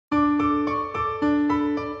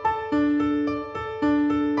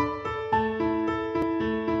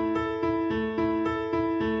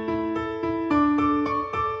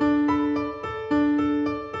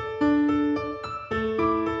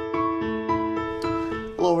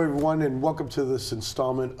Hello everyone and welcome to this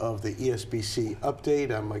installment of the ESBC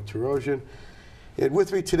Update. I'm Mike Terosian. And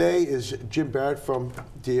with me today is Jim Barrett from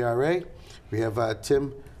DRA. We have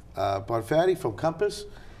Tim Bonfatti from Compass,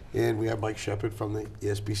 and we have Mike Shepard from the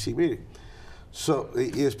ESBC meeting. So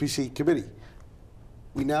the ESBC committee.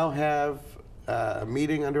 We now have a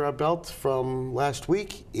meeting under our belt from last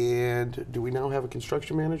week, and do we now have a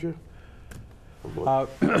construction manager?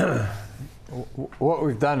 What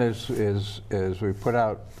we've done is we put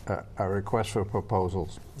out a request for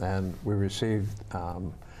proposals, and we received,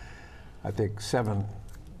 I think, 7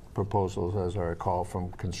 proposals, as I recall,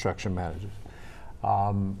 from construction managers.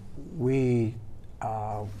 We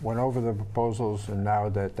went over the proposals and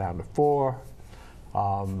narrowed that down to 4,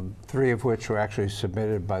 3 of which were actually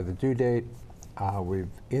submitted by the due date.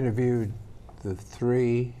 We've interviewed the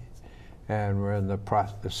 3, and we're in the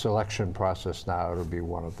selection process now. It'll be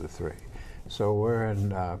one of the 3. So we're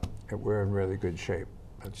in really good shape.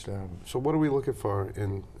 So what are we looking for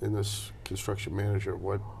in this construction manager?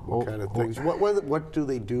 What kind of things? What do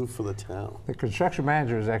they do for the town? The construction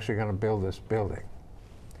manager is actually going to build this building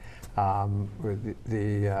with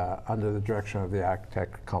under the direction of the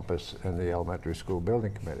architect, Compass, and the elementary school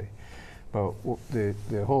building committee. But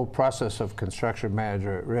the whole process of construction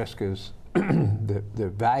manager at risk is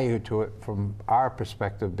the value to it from our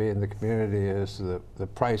perspective, being the community, is the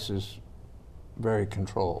price is very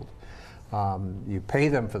controlled. You pay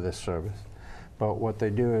them for this service, but what they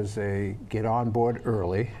do is they get on board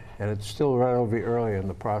early, and it's still relatively early in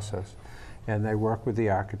the process, and they work with the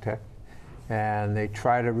architect, and they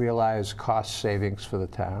try to realize cost savings for the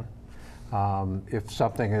town. If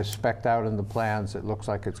something is spec'd out in the plans, it looks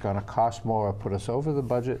like it's going to cost more or put us over the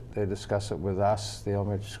budget, they discuss it with us, the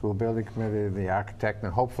elementary school building committee, and the architect,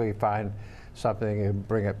 and hopefully find something and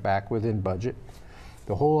bring it back within budget.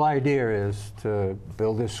 The whole idea is to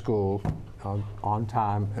build this school on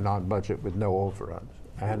time and on budget with no overruns.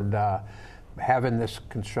 And having this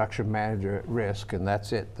construction manager at risk, and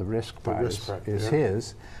that's it, the risk part is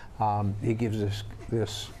his. He gives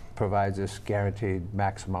us provides us guaranteed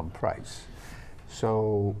maximum price.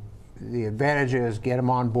 So the advantage is get them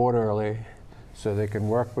on board early so they can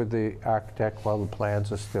work with the architect while the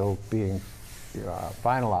plans are still being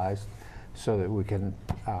finalized, so that we can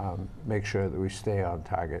make sure that we stay on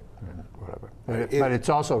target and whatever. But it's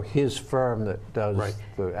also his firm that does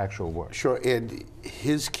the actual work. Sure, and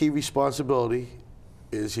his key responsibility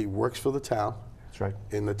is he works for the town. That's right.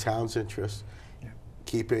 In the town's interest,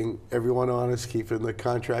 keeping everyone honest, keeping the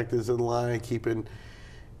contractors in line,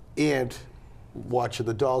 and watching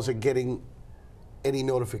the dollars and getting any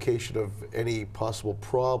notification of any possible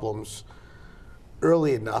problems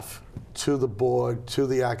early enough to the board, to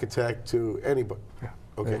the architect, to anybody. Yeah.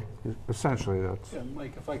 Okay. Essentially, that's. Yeah,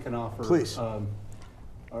 Mike, if I can offer. Please.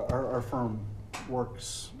 Our firm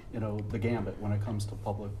works, the gambit when it comes to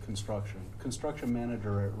public construction. Construction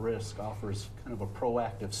manager at risk offers kind of a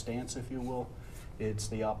proactive stance, if you will. It's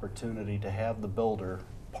the opportunity to have the builder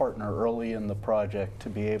partner early in the project to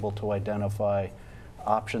be able to identify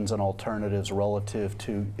options and alternatives relative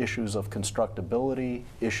to issues of constructability,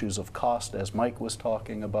 issues of cost, as Mike was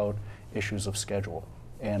talking about, issues of schedule.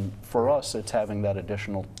 And for us, it's having that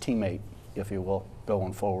additional teammate, if you will,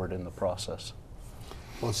 going forward in the process.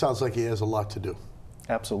 Well, it sounds like he has a lot to do.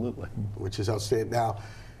 Absolutely. Which is outstanding. Now,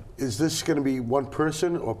 is this going to be one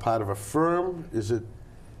person or part of a firm? Is it,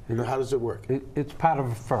 how does it work? It's part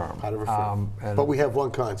of a firm. Part of a firm. But we have one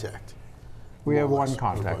contact. We have one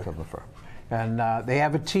contact of the firm. And they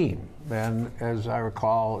have a team, and as I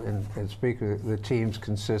recall in speaker, the teams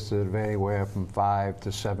consisted of anywhere from 5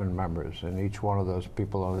 to 7 members, and each one of those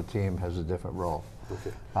people on the team has a different role.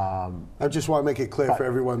 Okay. I just want to make it clear for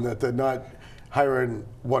everyone that they're not hiring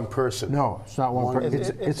one person. No, it's not one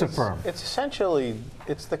person. It's a firm. It's essentially,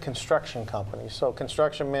 it's the construction company. So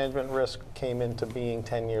construction management risk came into being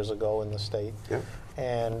 10 years ago in the state,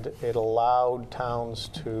 and it allowed towns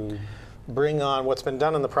to bring on what's been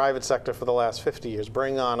done in the private sector for the last 50 years,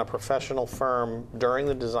 bring on a professional firm during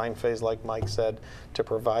the design phase, like Mike said, to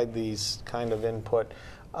provide these kind of input.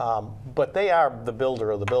 But they are the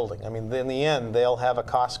builder of the building. I mean, in the end, they'll have a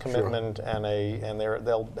cost commitment and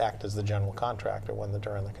they'll act as the general contractor when they're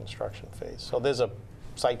during the construction phase. So there's a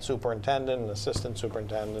site superintendent, an assistant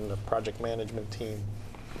superintendent, a project management team,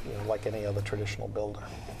 like any other traditional builder.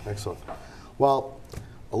 Excellent. Well,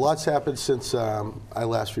 a lot's happened since I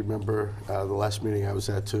last remember the last meeting I was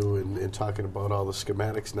at too, and talking about all the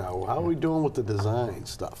schematics now. How are we doing with the design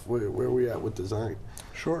stuff? Where are we at with design?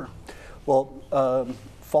 Sure. Well,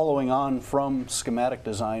 following on from schematic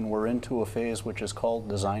design, we're into a phase which is called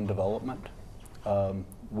design development.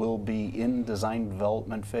 We'll be in design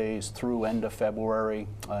development phase through end of February,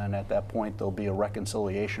 and at that point there'll be a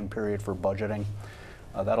reconciliation period for budgeting.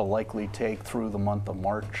 That'll likely take through the month of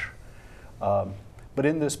March. But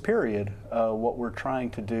in this period, what we're trying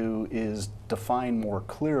to do is define more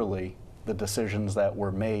clearly the decisions that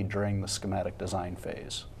were made during the schematic design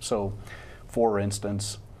phase. So, for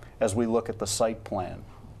instance, as we look at the site plan,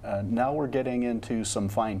 now we're getting into some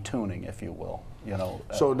fine-tuning, if you will. You know.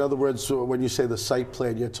 So in other words, so when you say the site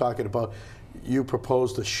plan, you're talking about you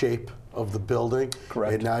propose the shape of the building.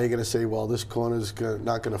 Correct. And now you're going to say, well, this corner is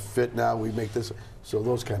not going to fit now. We make this. So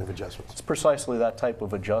those kind of adjustments. It's precisely that type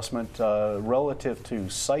of adjustment relative to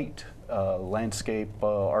site, landscape,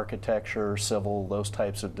 architecture, civil, those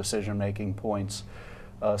types of decision-making points.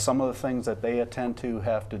 Some of the things that they attend to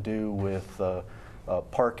have to do with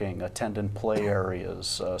parking, attendant play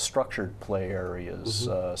areas, structured play areas,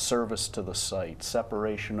 service to the site,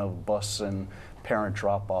 separation of bus and parent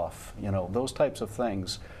drop-off. You know, those types of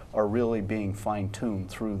things are really being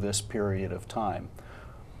fine-tuned through this period of time.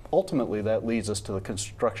 Ultimately, that leads us to the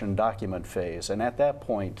construction document phase, and at that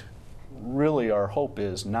point, really our hope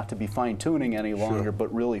is not to be fine-tuning any longer,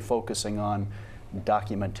 but really focusing on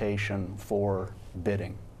documentation for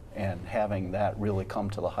bidding and having that really come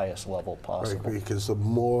to the highest level possible. Right, because the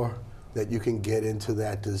more that you can get into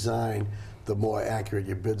that design, the more accurate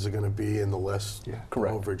your bids are going to be and the less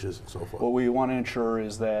overages and so forth. What we want to ensure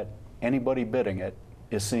is that anybody bidding it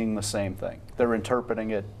is seeing the same thing. They're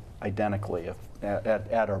interpreting it identically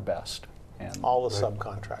at our best. And all the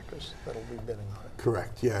subcontractors that'll be bidding on it.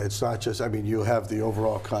 Correct. Yeah, it's not just, I mean, you have the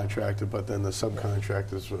overall contractor, but then the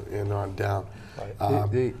subcontractors and on down.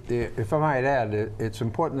 Right. If I might add, it's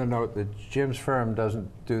important to note that Jim's firm doesn't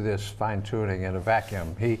do this fine-tuning in a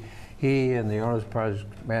vacuum. He and the owner's project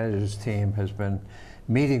managers team has been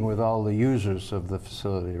meeting with all the users of the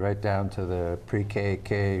facility, right down to the pre-K,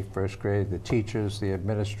 K, first grade, the teachers, the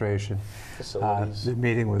administration, facilities. the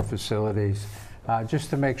meeting with facilities. Just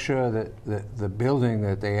to make sure that the building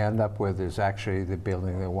that they end up with is actually the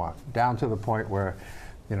building they want, down to the point where,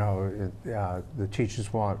 you know, the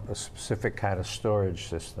teachers want a specific kind of storage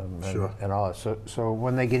system and all that. So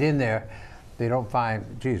when they get in there, they don't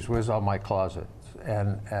find, geez, where's all my closets?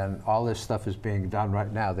 And all this stuff is being done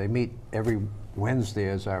right now. They meet every Wednesday,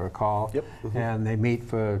 as I recall, and they meet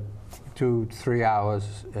for 2-3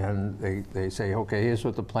 hours, and they say, okay, here's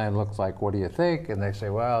what the plan looks like, what do you think? And they say,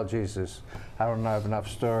 well, Jesus, I don't have enough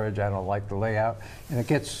storage, I don't like the layout. And it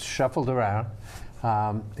gets shuffled around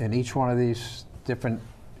in each one of these different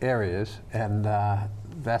areas, and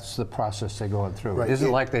that's the process they're going through. Right. It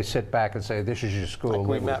isn't like they sit back and say, this is your school. Like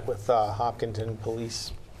we met with Hopkinton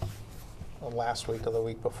Police last week or the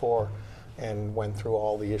week before, and went through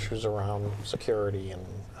all the issues around security and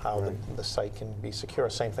how the site can be secure.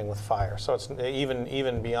 Same thing with fire. So it's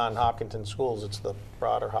even beyond Hopkinton schools, it's the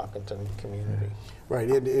broader Hopkinton community. Right,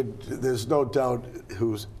 there's no doubt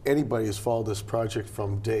anybody who's followed this project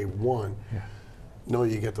from day one, know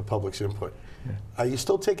you get the public's input. Are you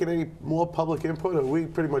still taking any more public input, or are we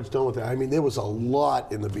pretty much done with that? I mean, there was a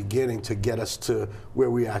lot in the beginning to get us to where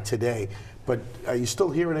we are today. But are you still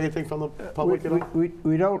hearing anything from the public at all?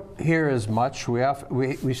 We don't hear as much.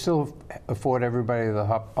 We still afford everybody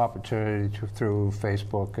the opportunity through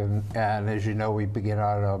Facebook, and as you know, we begin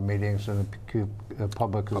our meetings and the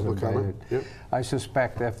public is invited. I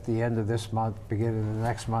suspect at the end of this month, beginning of the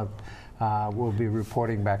next month, we'll be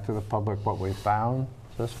reporting back to the public what we found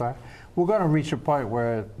thus far. We're going to reach a point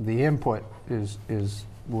where the input is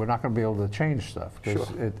we're not going to be able to change stuff, because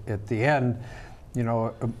at the end, you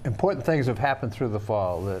know, important things have happened through the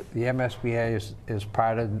fall. The MSBA is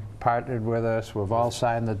partnered with us. We've all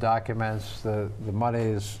signed the documents. The money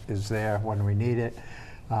is there when we need it.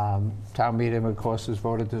 Town meeting, of course, has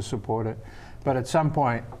voted to support it. But at some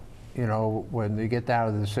point, you know, when you get down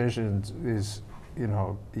to the decisions, you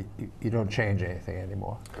know, you don't change anything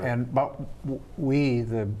anymore. But we,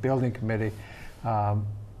 the building committee,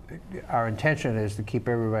 our intention is to keep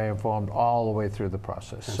everybody informed all the way through the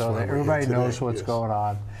process, so that everybody knows what's going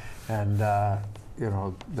on, and you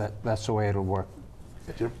know, that's the way it'll work,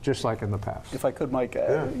 just like in the past. If I could, Mike,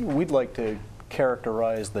 we'd like to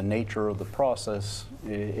characterize the nature of the process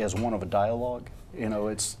as one of a dialogue. You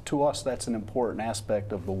know, to us that's an important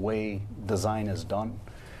aspect of the way design is done,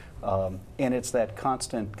 and it's that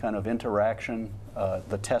constant kind of interaction,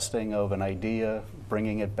 the testing of an idea,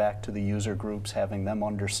 bringing it back to the user groups, having them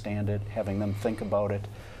understand it, having them think about it.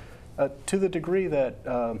 To the degree that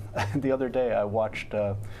the other day I watched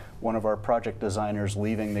one of our project designers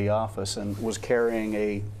leaving the office and was carrying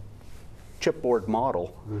a chipboard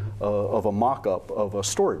model of a mock-up of a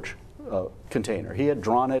storage container. He had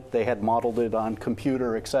drawn it, they had modeled it on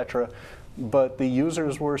computer, etc. But the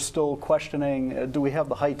users were still questioning, do we have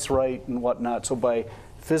the heights right and whatnot? So by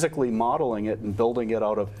physically modeling it and building it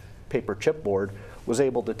out of paper chipboard, was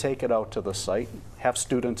able to take it out to the site, have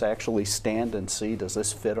students actually stand and see, does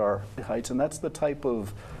this fit our heights? And that's the type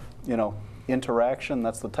of, interaction,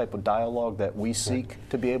 that's the type of dialogue that we seek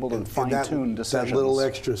to be able to fine-tune decisions. That little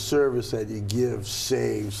extra service that you give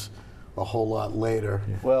saves a whole lot later.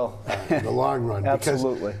 Well, in the long run.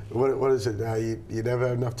 Absolutely. Because what is it? You never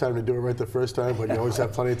have enough time to do it right the first time, but you always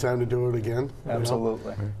have plenty of time to do it again.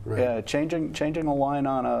 Absolutely. Right. Yeah, changing a line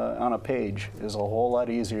on a page is a whole lot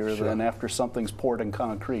easier than after something's poured in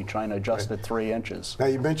concrete, trying to adjust it 3 inches. Now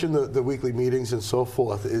you mentioned the weekly meetings and so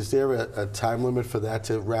forth. Is there a time limit for that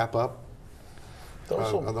to wrap up?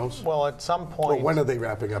 Those? Well, at some point. Well, when are they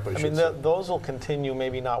wrapping up? I mean, those will continue,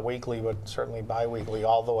 maybe not weekly, but certainly bi-weekly,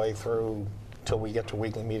 all the way through till we get to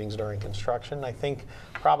weekly meetings during construction. I think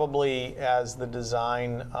probably as the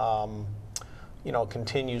design,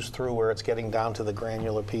 continues through where it's getting down to the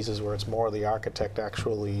granular pieces, where it's more the architect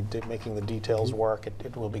actually making the details work,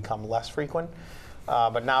 it will become less frequent.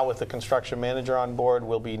 But now with the construction manager on board,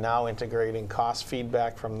 we'll be now integrating cost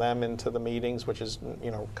feedback from them into the meetings, which is,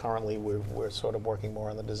 currently we're sort of working more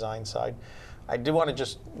on the design side. I do want to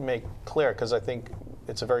just make clear, because I think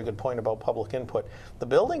it's a very good point about public input. The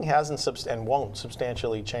building hasn't and won't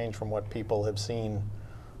substantially change from what people have seen,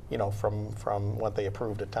 from what they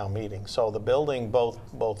approved at town meeting. So the building,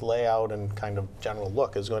 both layout and kind of general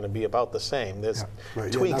look, is going to be about the same. There's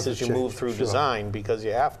tweaks as you move through design, because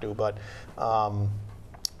you have to, but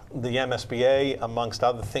the MSBA, amongst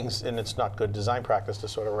other things, and it's not good design practice to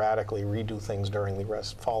sort of radically redo things during the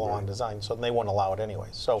follow-on design, so they won't allow it anyway.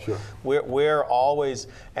 So we're always,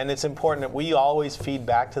 and it's important that we always feed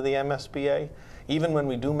back to the MSBA. Even when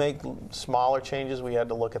we do make smaller changes, we had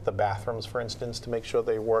to look at the bathrooms, for instance, to make sure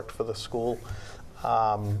they worked for the school.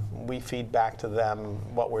 We feed back to them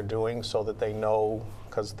what we're doing so that they know,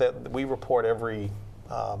 because we report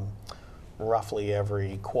roughly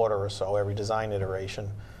every quarter or so, every design iteration,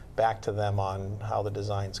 back to them on how the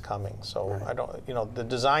design's coming. So the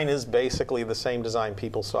design is basically the same design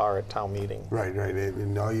people saw at town meeting. Right.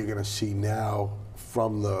 And all you're going to see now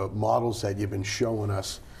from the models that you've been showing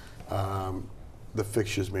us, the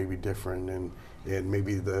fixtures may be different, and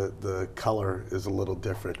maybe the color is a little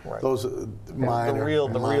different. Right. Those are minor, the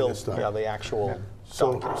real stuff. Yeah, the actual.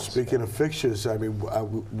 So speaking of fixtures, I mean,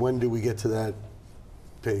 when do we get to that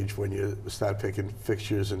page when you start picking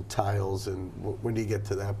fixtures and tiles, and when do you get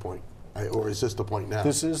to that point? Or is this the point now?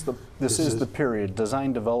 This is the period.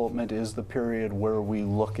 Design development is the period where we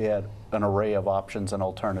look at an array of options and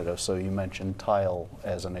alternatives. So you mentioned tile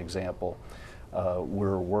as an example.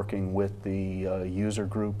 We're working with the user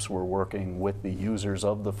groups. We're working with the users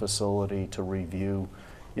of the facility to review,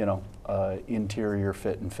 interior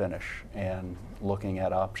fit and finish, and looking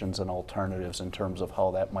at options and alternatives in terms of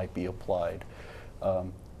how that might be applied.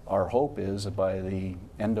 Our hope is that by the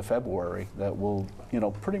end of February that we'll,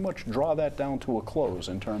 pretty much draw that down to a close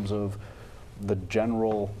in terms of the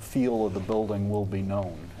general feel of the building will be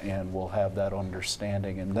known, and we'll have that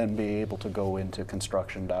understanding, and then be able to go into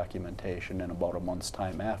construction documentation in about a month's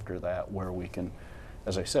time after that, where we can,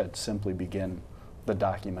 as I said, simply begin the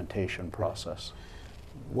documentation process.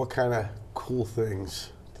 What kind of cool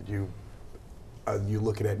things are you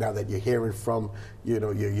looking at now that you're hearing from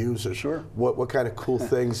your users? Sure. What kind of cool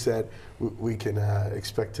things that we can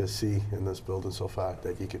expect to see in this building so far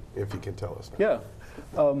that if you can tell us now?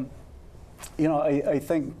 Yeah. I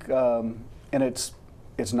think, and it's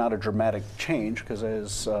not a dramatic change, because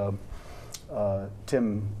as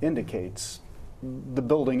Tim indicates, the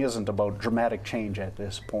building isn't about dramatic change at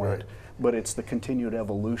this point, but it's the continued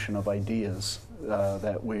evolution of ideas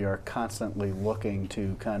that we are constantly looking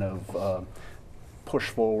to kind of push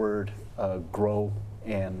forward, grow,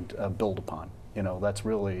 and build upon. That's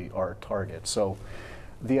really our target. So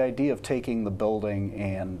the idea of taking the building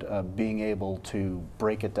and being able to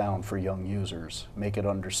break it down for young users, make it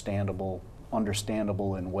understandable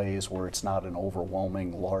in ways where it's not an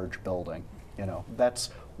overwhelming large building.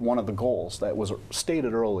 That's one of the goals that was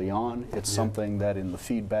stated early on. It's something that in the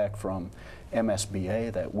feedback from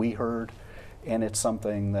MSBA that we heard, and it's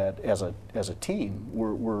something that as a team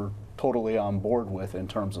we're totally on board with in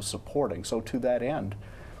terms of supporting. So to that end,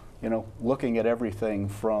 looking at everything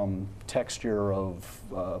from texture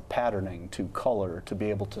of patterning to color to be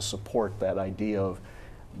able to support that idea of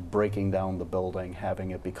breaking down the building,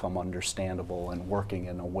 having it become understandable, and working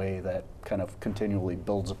in a way that kind of continually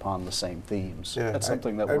builds upon the same themes. Yeah, that's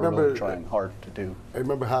something that we're really trying hard to do. I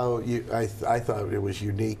remember how I thought it was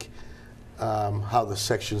unique how the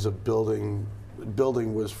sections of building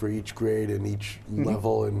was for each grade and each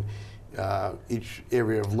level and each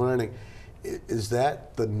area of learning. Is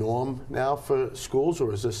that the norm now for schools,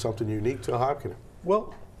 or is this something unique to Hopkinen?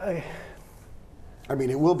 Well, I mean,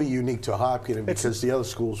 it will be unique to Hopkinen because the other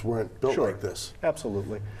schools weren't built sure, like this.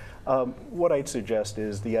 Absolutely. What I'd suggest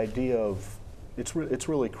is the idea of it's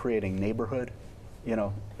really creating neighborhood. You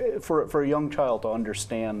know, for a young child to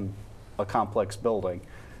understand a complex building,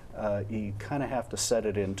 you kind of have to set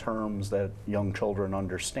it in terms that young children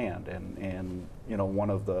understand. And you know, one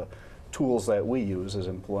of the tools that we use is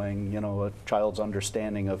employing, you know, a child's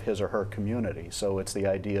understanding of his or her community. So it's the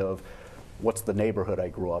idea of what's the neighborhood I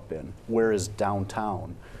grew up in? Where is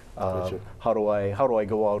downtown? Gotcha. How do I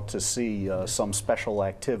go out to see some special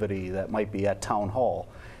activity that might be at town hall?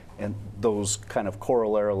 And those kind of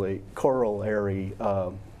corollary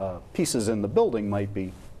pieces in the building might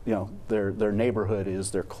be, you know, their neighborhood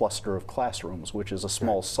is their cluster of classrooms, which is a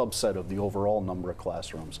small subset of the overall number of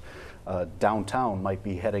classrooms. Downtown might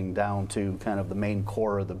be heading down to kind of the main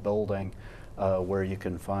core of the building, where you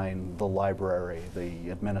can find the library,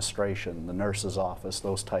 the administration, the nurse's office,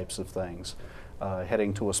 those types of things.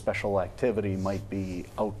 Heading to a special activity might be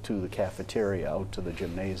out to the cafeteria, out to the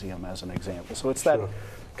gymnasium as an example. So it's that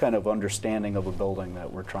kind of understanding of a building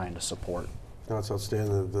that we're trying to support. No, it's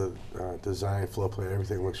outstanding. The design, floor plan,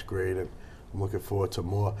 everything looks great, and I'm looking forward to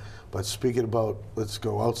more. But speaking about, let's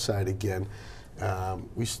go outside again,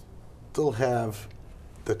 we still have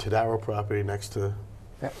the Tadaro property next to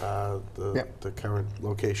the current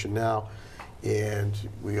location now, and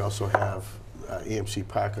we also have EMC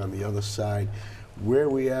Park on the other side. Where are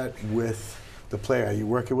we at with the plan? Are you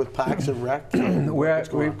working with Parks and Rec?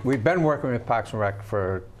 We've been working with Parks and Rec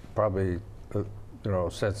for probably, you know,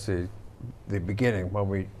 since the beginning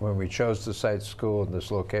when we chose the site school in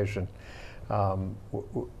this location.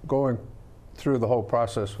 Going through the whole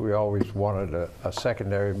process, we always wanted a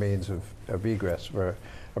secondary means of egress for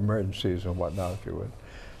emergencies and whatnot, if you would.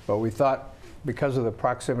 But we thought, because of the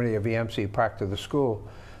proximity of EMC Park to the school,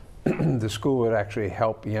 the school would actually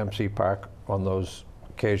help EMC Park on those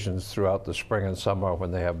occasions throughout the spring and summer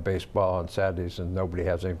when they have baseball on Saturdays and nobody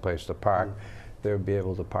has any place to park. They would be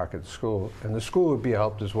able to park at the school. And the school would be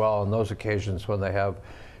helped as well on those occasions when they have,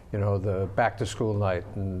 you know, the back-to-school night,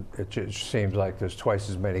 and it just seems like there's twice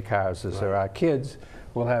as many cars as there are kids.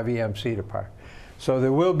 We'll have EMC to park. So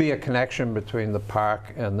there will be a connection between the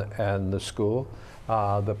park and the school.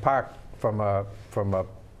 The park,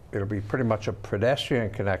 it'll be pretty much a pedestrian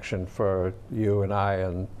connection for you and I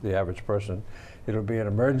and the average person. It'll be an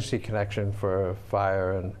emergency connection for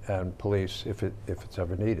fire and police if it's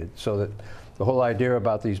ever needed. So that the whole idea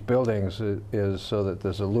about these buildings is so that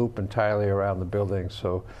there's a loop entirely around the building,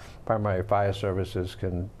 so primary fire services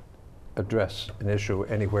can address an issue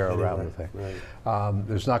anywhere around the thing. Right.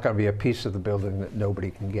 There's not going to be a piece of the building that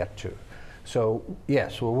nobody can get to. So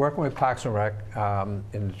yes, we're working with Parks and Rec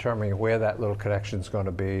in determining where that little connection is going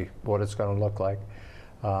to be, what it's going to look like.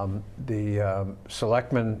 The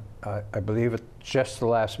selectmen, I believe at just the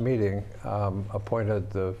last meeting,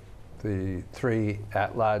 appointed the 3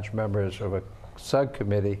 at-large members of a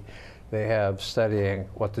subcommittee they have studying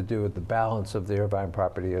what to do with the balance of the Irvine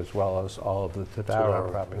property as well as all of the Tadaro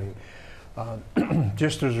property.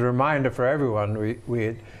 Just as a reminder for everyone,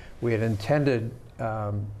 we had intended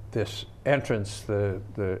this entrance,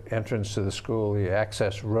 the entrance to the school, the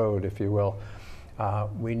access road, if you will.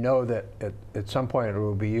 We know that at some point it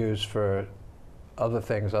will be used for other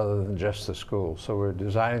things other than just the school. So we're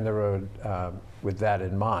designing the road with that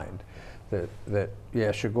in mind. That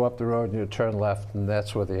yes, you go up the road and you turn left, and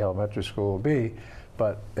that's where the elementary school will be.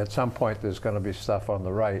 But at some point, there's going to be stuff on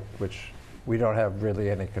the right, which we don't have really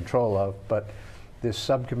any control of. But this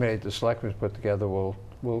subcommittee the selectmen put together will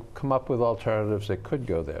come up with alternatives that could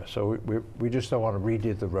go there. So we just don't want to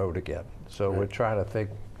redo the road again. So we're trying to think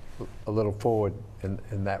a little forward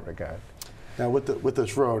in that regard. Now with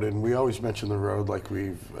this road, and we always mention the road like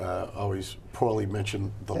we've always poorly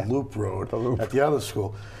mentioned the loop road at the other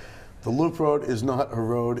school. The loop road is not a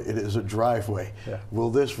road, it is a driveway. Will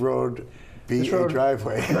this road be a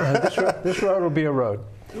driveway? This road will be a road.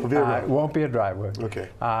 It'll be a road. It won't be a driveway. Okay.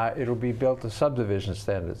 It'll be built to subdivision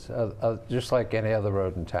standards, just like any other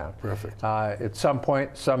road in town. Perfect. At some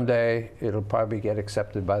point, someday, it'll probably get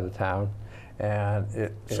accepted by the town.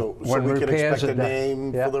 And so we can expect a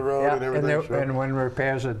name for the road and everything? And when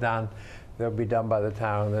repairs are done, they'll be done by the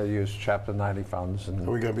town. They'll use Chapter 90 funds. And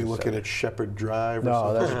are we going to be looking at Shepherd Drive? Or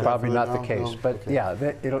no, that's probably not the case. No? But yeah,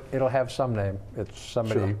 it'll have some name. It's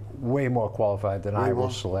somebody way more qualified than I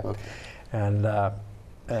will select. Okay.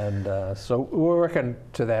 And so we're working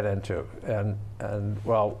to that end too. And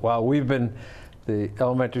while we've been, the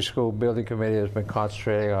elementary school building committee has been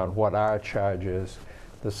concentrating on what our charge is,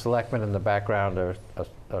 the selectmen in the background are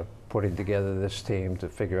putting together this team to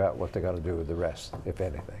figure out what they're going to do with the rest, if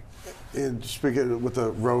anything. And speaking with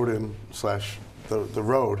the road and slash the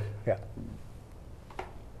road, Yeah.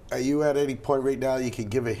 are you at any point right now you can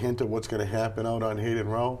give a hint of what's going to happen out on Hayden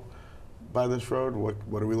Row by this road?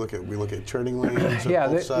 What do we look at? We look at turning lanes Yeah,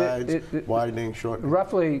 on both sides, widening, shortening?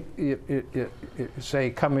 Roughly, say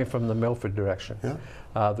coming from the Milford direction,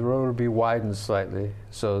 Yeah. the road would be widened slightly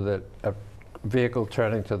so that a vehicle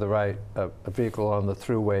turning to the right, a vehicle on the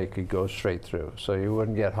throughway could go straight through. So you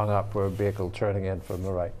wouldn't get hung up for a vehicle turning in from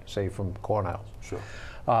the right, say from Cornell. Sure.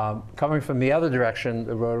 Coming from the other direction,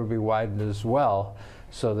 the road would be widened as well,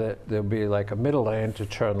 so that there'll be like a middle lane to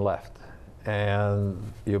turn left.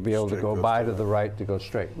 And you'll be able to Straight go goes by to to the right to go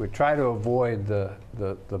straight. We try to avoid the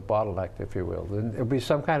bottleneck, if you will. And there'll be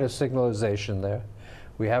some kind of signalization there.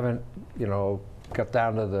 We haven't, got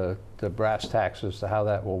down to the brass tacks as to how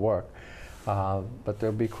that will work. But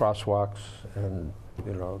there'll be crosswalks, and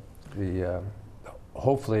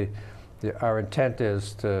hopefully our intent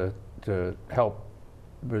is to help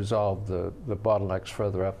resolve the bottlenecks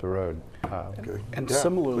further up the road. Okay. And Yeah,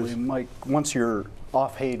 similarly, please. Mike, once you're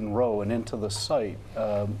off Hayden Row and into the site,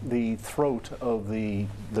 the throat of the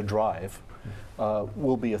drive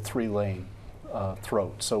will be a 3-lane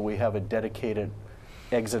throat. So we have a dedicated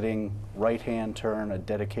exiting right-hand turn, a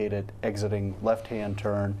dedicated exiting left-hand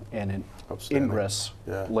turn, and an Outstanding. ingress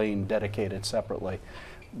Yeah. lane dedicated separately.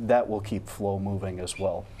 That will keep flow moving as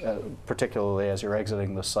well, particularly as you're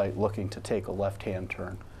exiting the site looking to take a left-hand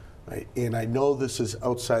turn. Right. And I know this is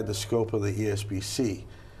outside the scope of the ESBC,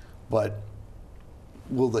 but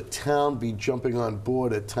will the town be jumping on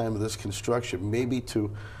board at time of this construction, maybe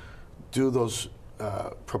to do those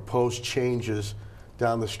proposed changes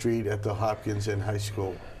down the street at the Hopkins and high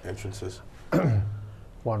school entrances?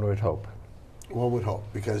 One would hope. One would hope,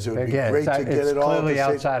 because it would Again, be great to get it's it all. clearly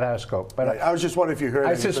outside our scope. But Right. I was just wondering if you heard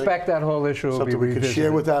I anything. suspect that whole issue will be Something we could revisited.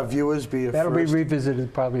 share with our viewers, be a That'll first. be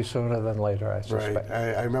revisited probably sooner than later, I suspect.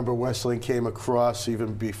 Right. I remember Wesleyan came across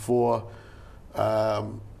even before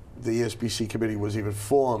the ESBC committee was even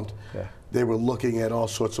formed. Yeah. They were looking at all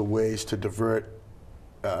sorts of ways to divert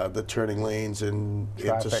the turning lanes and to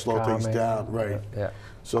Traffic slow things calming. down. Right. Yeah.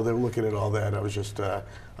 So they were looking at all that. I was just,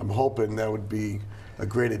 I'm hoping that would be a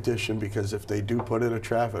great addition, because if they do put in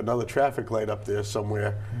another traffic light up there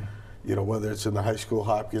somewhere, whether it's in the high school,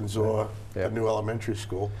 Hopkins, or Yeah. the new elementary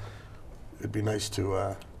school, it'd be nice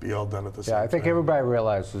to be all done at the same Yeah, time. I think everybody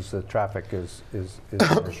realizes that traffic is an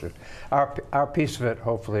issue. Our piece of it,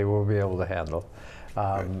 hopefully, we'll be able to handle.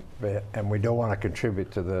 And we don't want to contribute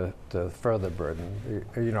to the further burden.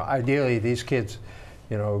 Ideally, these kids,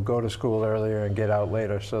 go to school earlier and get out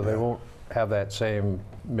later, so they won't have that same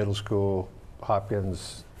middle school,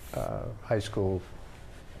 Hopkins, high school.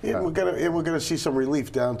 And we're gonna see some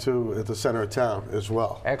relief down to at the center of town as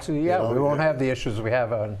well. Actually, yeah, we won't have the issues we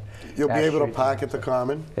have on. You'll be Ash able to Street. park at the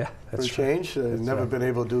Common Yeah, for a that's change. Never right. been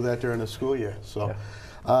able to do that during the school year. So,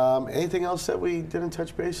 anything else that we didn't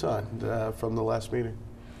touch base on from the last meeting?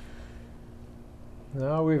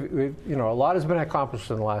 No, we've a lot has been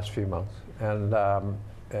accomplished in the last few months, and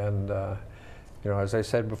as I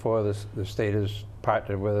said before, the state has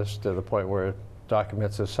partnered with us to the point where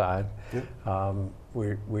documents are signed. Yep.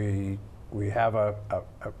 We have a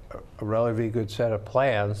relatively good set of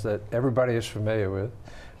plans that everybody is familiar with.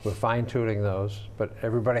 We're fine-tuning those, but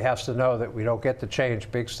everybody has to know that we don't get to change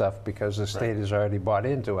big stuff because the state has already bought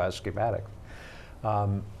into our schematic.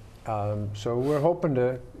 So we're hoping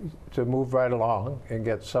to move right along and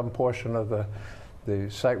get some portion of the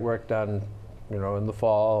site work done, in the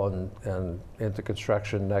fall and into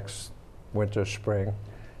construction next winter, spring,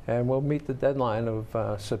 and we'll meet the deadline of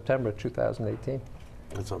September 2018.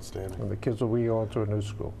 That's outstanding. And the kids will be going to a new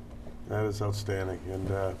school. That is outstanding, and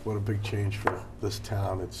what a big change for this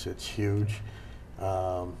town. It's huge,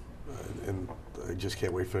 and I just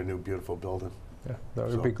can't wait for a new beautiful building. Yeah, that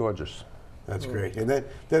would be gorgeous. That's great. And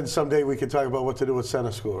then someday we can talk about what to do with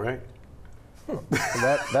center school, right?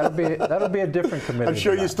 That'll be a different committee. I'm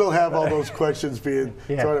sure than you that. still have all those questions being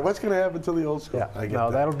Yeah. thrown. What's going to happen to the old school? Yeah, I get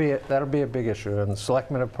no, that. that'll be a big issue, and the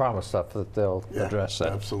selectmen have promised stuff that they'll Yeah, address that.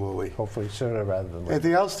 absolutely. Hopefully sooner rather than later.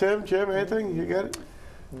 Anything else, Tim, Jim, anything? You got it?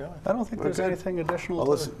 No. I don't think there's Okay. anything additional Well,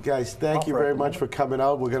 to listen, guys, thank you offer at very the much for coming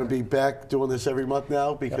out. We're going to be back doing this every month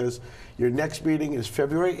now, because your next meeting is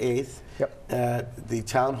February 8th Yep. at the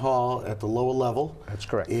town hall at the lower level. That's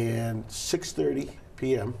correct. And 6:30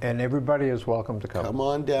 p.m. And everybody is welcome to come. Come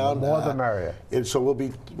on down. The more the merrier. And so we'll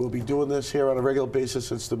be doing this here on a regular basis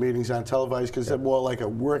since the meetings aren't televised, because they're more like a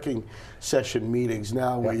working session meetings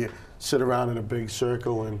now, where you sit around in a big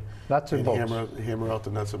circle and Nuts and bolts. hammer out the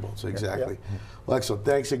nuts and bolts. Exactly. Well, excellent.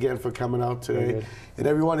 Thanks again for coming out today. And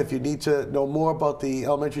everyone, if you need to know more about the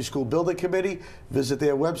Elementary School Building Committee, visit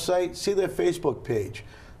their website, see their Facebook page.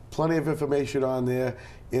 Plenty of information on there,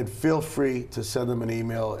 and feel free to send them an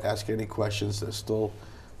email, ask any questions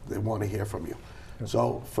they want to hear from you.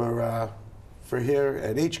 So for here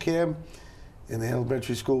at HCAM in the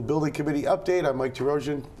Elementary School Building Committee update, I'm Mike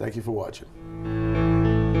Terosian. Thank you for watching.